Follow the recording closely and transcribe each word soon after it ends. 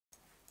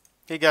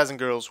Hey guys and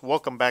girls,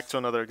 welcome back to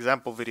another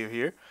example video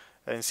here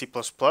in C++,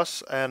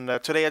 and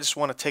today I just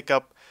want to take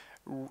up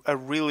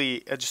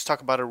just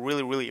talk about a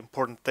really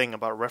important thing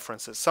about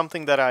references,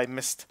 something that I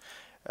missed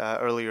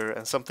earlier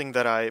and something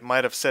that I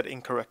might have said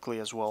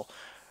incorrectly as well.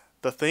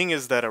 The thing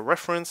is that a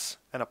reference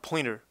and a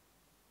pointer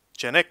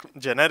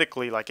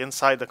genetically, like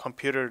inside the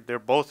computer, they're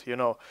both,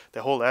 they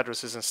hold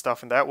addresses and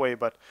stuff in that way,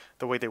 but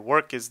the way they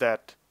work is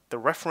that the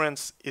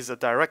reference is a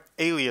direct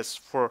alias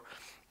for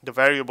the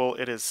variable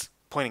it is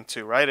pointing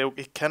to, right?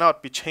 It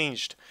cannot be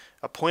changed.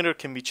 A pointer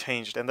can be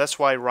changed, and that's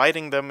why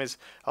writing them is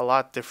a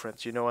lot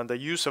different, and the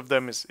use of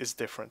them is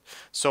different.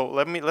 So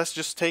let's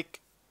just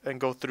take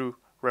and go through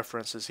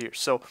references here.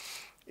 So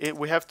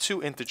we have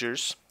two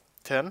integers,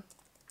 10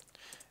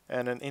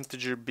 and an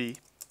integer b,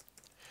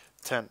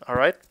 10. All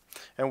right,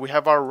 and we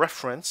have our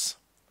reference,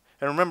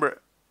 and remember,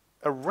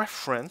 a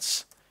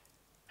reference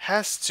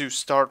has to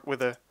start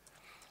with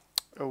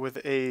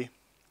a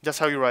that's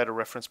how you write a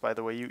reference, by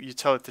the way. You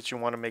tell it that you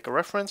want to make a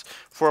reference.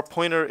 For a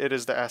pointer, it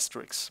is the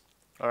asterisk.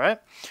 All right,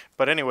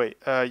 but anyway,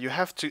 you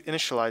have to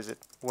initialize it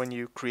when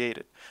you create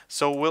it.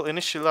 So we'll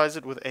initialize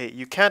it with a.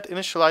 You can't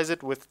initialize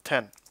it with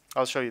 10.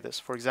 I'll show you this.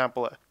 For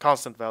example, a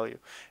constant value.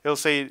 It'll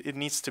say it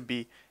needs to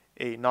be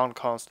a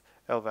non-const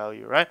L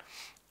value, right?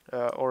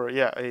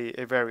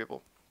 A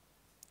variable.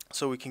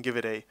 So we can give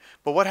it a.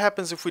 But what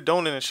happens if we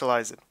don't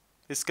initialize it?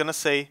 It's gonna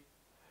say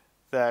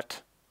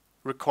that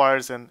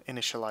requires an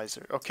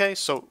initializer. Okay,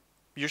 so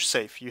you're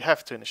safe. You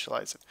have to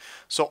initialize it.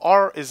 So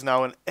R is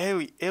now an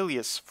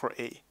alias for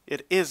A.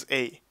 It is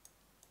A.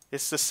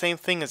 It's the same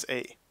thing as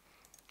A.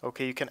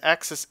 Okay, you can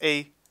access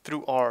A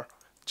through R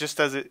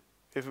just as it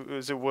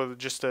was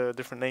just a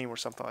different name or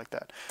something like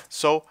that.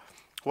 So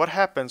what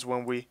happens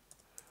when we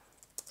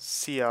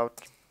see out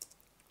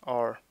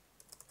R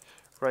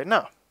right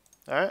now?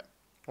 All right,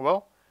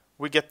 well,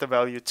 we get the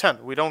value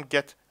 10. We don't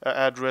get an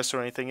address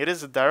or anything. It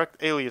is a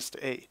direct alias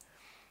to A.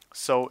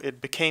 So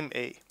it became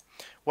A.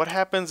 What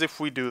happens if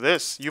we do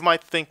this? You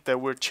might think that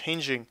we're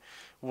changing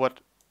what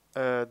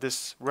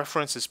this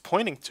reference is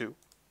pointing to.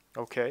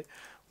 Okay,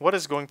 what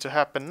is going to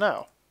happen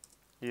now?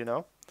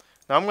 Now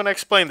I'm going to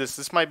explain this.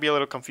 This might be a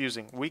little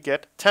confusing. We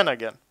get 10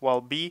 again,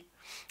 while B,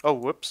 oh,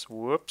 whoops,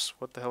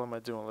 what the hell am I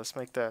doing? Let's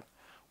make that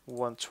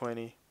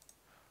 120.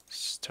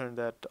 Let's turn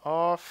that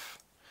off.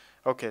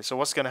 Okay, so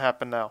what's going to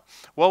happen now?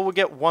 Well, we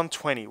get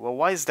 120. Well,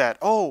 why is that?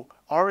 Oh,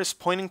 R is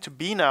pointing to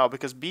B now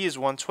because B is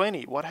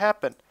 120. What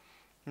happened?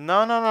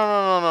 No.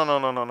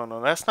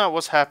 That's not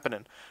what's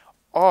happening.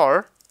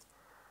 R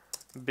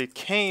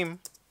became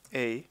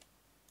A.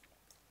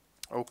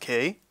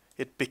 Okay,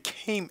 it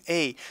became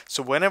A.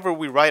 So whenever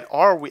we write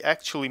R, we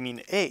actually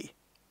mean A.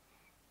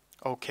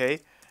 Okay,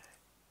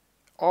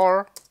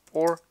 R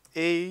or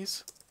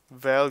A's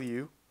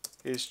value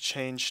is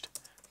changed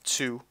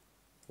to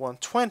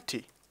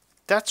 120.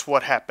 That's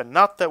what happened,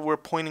 not that we're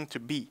pointing to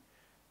B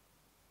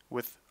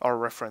with our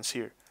reference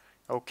here.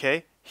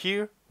 Okay,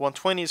 here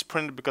 120 is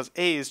printed because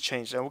A is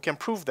changed, and we can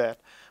prove that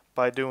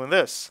by doing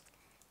this,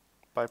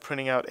 by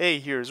printing out A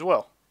here as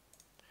well.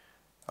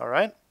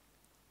 Alright,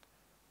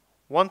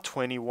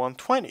 120,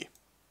 120.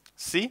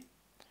 See?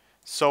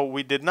 So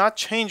we did not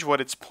change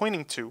what it's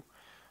pointing to,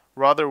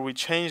 rather we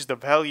changed the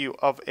value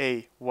of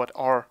A, what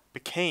R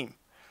became.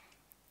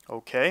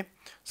 Okay,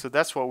 so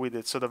that's what we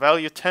did. So the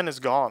value 10 is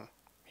gone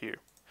here.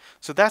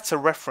 So that's a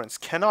reference,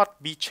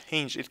 cannot be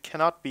changed. It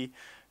cannot be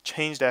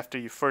changed after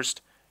you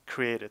first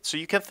create it. So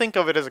you can think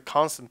of it as a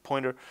constant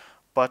pointer,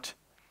 but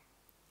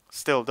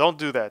still, don't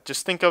do that.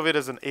 Just think of it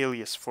as an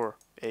alias for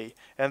A.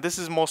 And this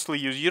is mostly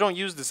used, you don't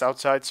use this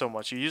outside so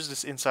much. You use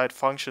this inside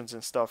functions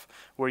and stuff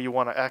where you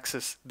want to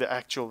access the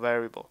actual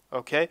variable.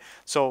 Okay?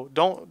 So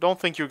don't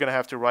think you're going to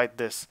have to write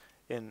this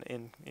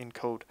in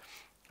code.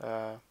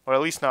 Or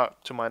at least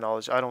not to my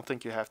knowledge. I don't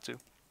think you have to.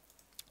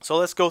 So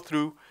let's go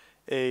through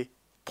a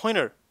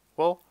pointer.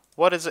 Well,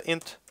 what is an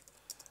int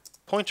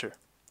pointer?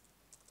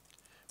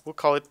 We'll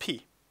call it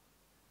P.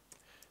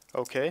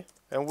 Okay,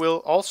 and we'll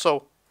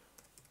also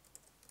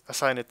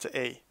assign it to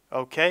A.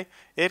 Okay,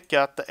 it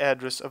got the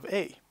address of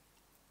A.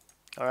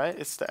 Alright,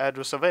 it's the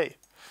address of A.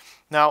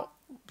 Now,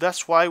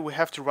 that's why we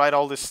have to write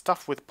all this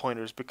stuff with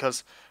pointers,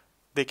 because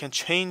they can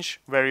change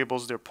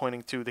variables they're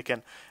pointing to. They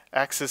can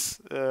access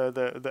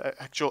the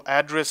actual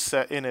address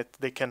in it.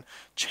 They can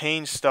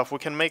change stuff. We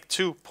can make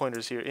two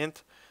pointers here,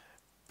 int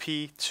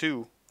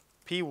P2.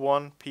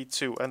 P1,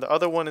 P2, and the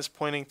other one is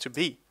pointing to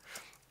B.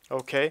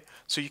 Okay,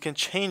 so you can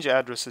change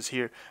addresses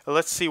here.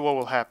 Let's see what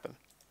will happen.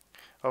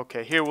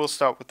 Okay, here we'll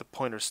start with the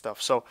pointer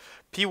stuff. So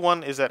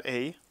P1 is at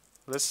A.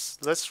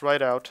 Let's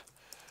write out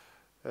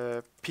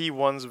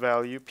P1's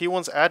value,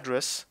 P1's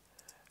address,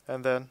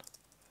 and then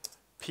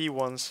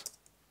P1's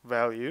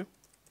value.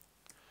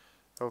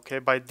 Okay,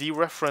 by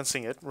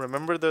dereferencing it.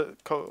 Remember the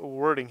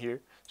wording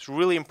here. It's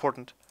really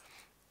important.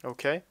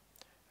 Okay,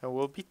 and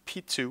we'll be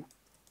P2.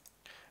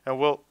 And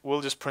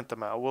we'll just print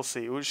them out. We'll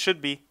see. It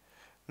should be,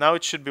 now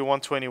it should be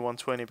 120,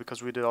 120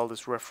 because we did all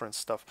this reference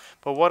stuff.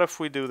 But what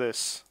if we do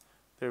this?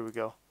 There we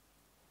go.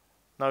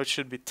 Now it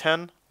should be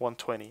 10,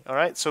 120.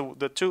 Alright, so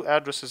the two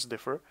addresses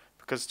differ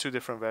because two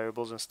different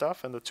variables and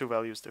stuff, and the two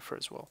values differ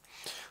as well.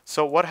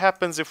 So what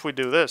happens if we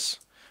do this?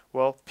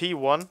 Well,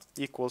 P1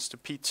 equals to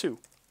P2.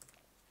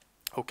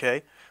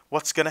 Okay,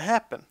 what's going to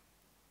happen?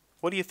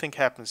 What do you think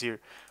happens here?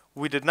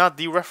 We did not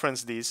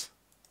dereference these.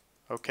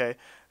 Okay,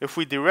 if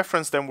we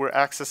dereference them, we're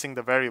accessing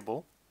the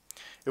variable.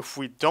 If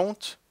we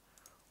don't,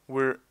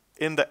 we're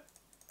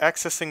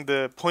accessing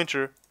the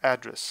pointer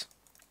address.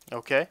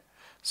 Okay,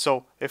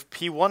 so if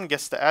P1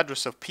 gets the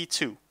address of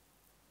P2,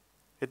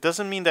 it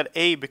doesn't mean that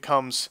A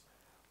becomes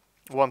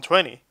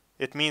 120.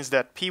 It means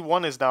that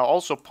P1 is now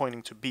also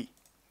pointing to B.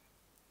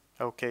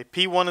 Okay,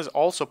 P1 is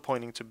also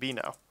pointing to B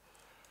now.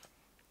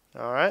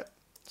 Alright,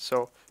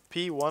 so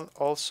P1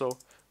 also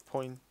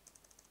pointing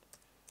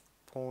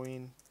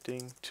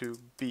to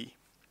B.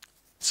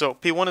 So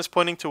P1 is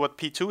pointing to what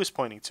P2 is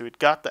pointing to. It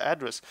got the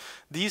address.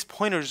 These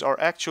pointers are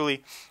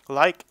actually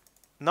like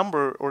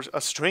number or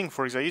a string,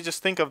 for example. You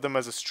just think of them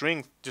as a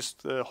string,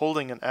 just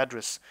holding an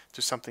address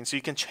to something. So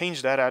you can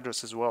change that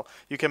address as well.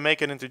 You can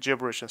make it into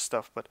gibberish and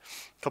stuff, but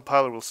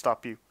compiler will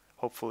stop you,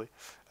 hopefully.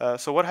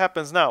 So what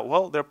happens now?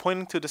 Well, they're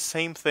pointing to the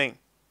same thing.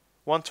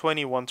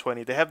 120,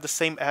 120. They have the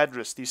same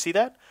address. Do you see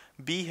that?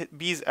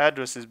 B's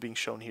address is being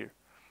shown here.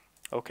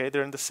 Okay,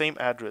 they're in the same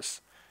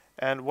address.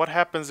 And what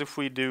happens if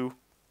we do,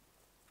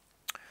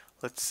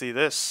 let's see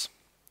this.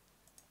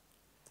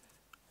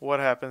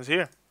 What happens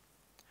here?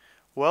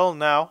 Well,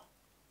 now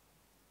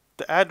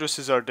the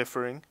addresses are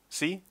differing.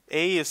 See,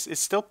 A is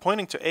still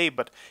pointing to A,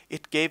 but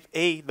it gave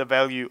A the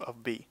value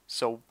of B,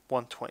 so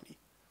 120.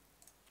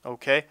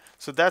 Okay,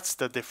 so that's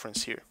the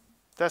difference here.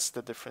 That's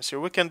the difference here.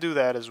 We can do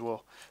that as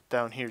well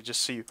down here,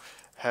 just so you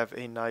have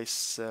a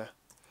nice,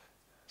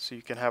 so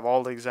you can have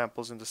all the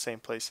examples in the same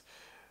place.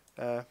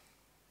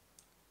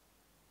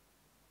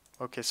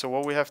 Okay, so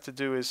what we have to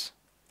do is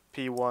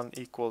P1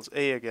 equals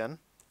A again,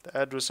 the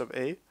address of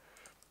A,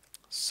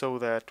 so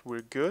that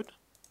we're good.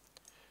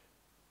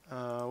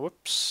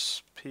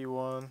 Whoops,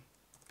 P1,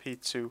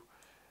 P2,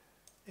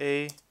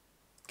 A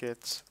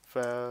gets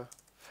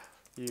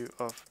value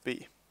of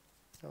B.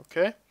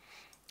 Okay,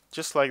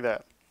 just like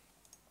that.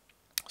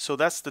 So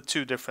that's the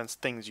two different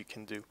things you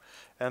can do.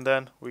 And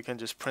then we can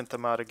just print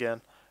them out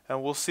again,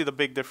 and we'll see the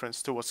big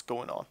difference to what's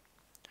going on.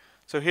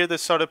 So here they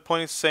started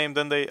pointing the same,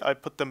 then I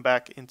put them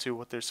back into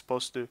what they're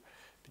supposed to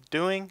be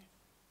doing,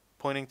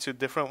 pointing to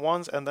different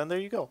ones, and then there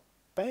you go.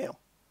 Bam.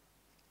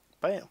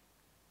 Bam.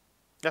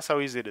 That's how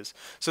easy it is.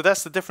 So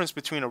that's the difference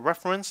between a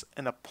reference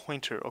and a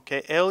pointer,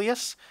 okay?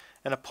 Alias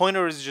and a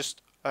pointer is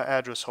just an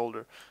address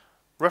holder.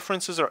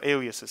 References are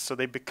aliases, so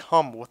they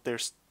become what they're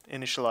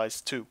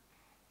initialized to.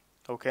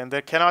 Okay, and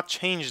they cannot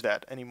change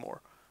that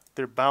anymore.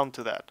 They're bound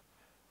to that.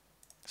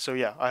 So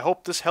yeah, I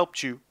hope this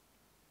helped you,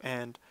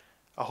 and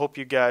I hope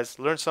you guys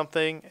learned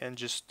something, and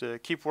just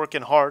keep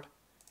working hard.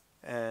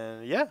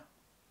 And yeah,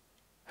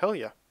 hell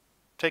yeah.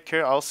 Take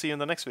care. I'll see you in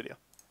the next video.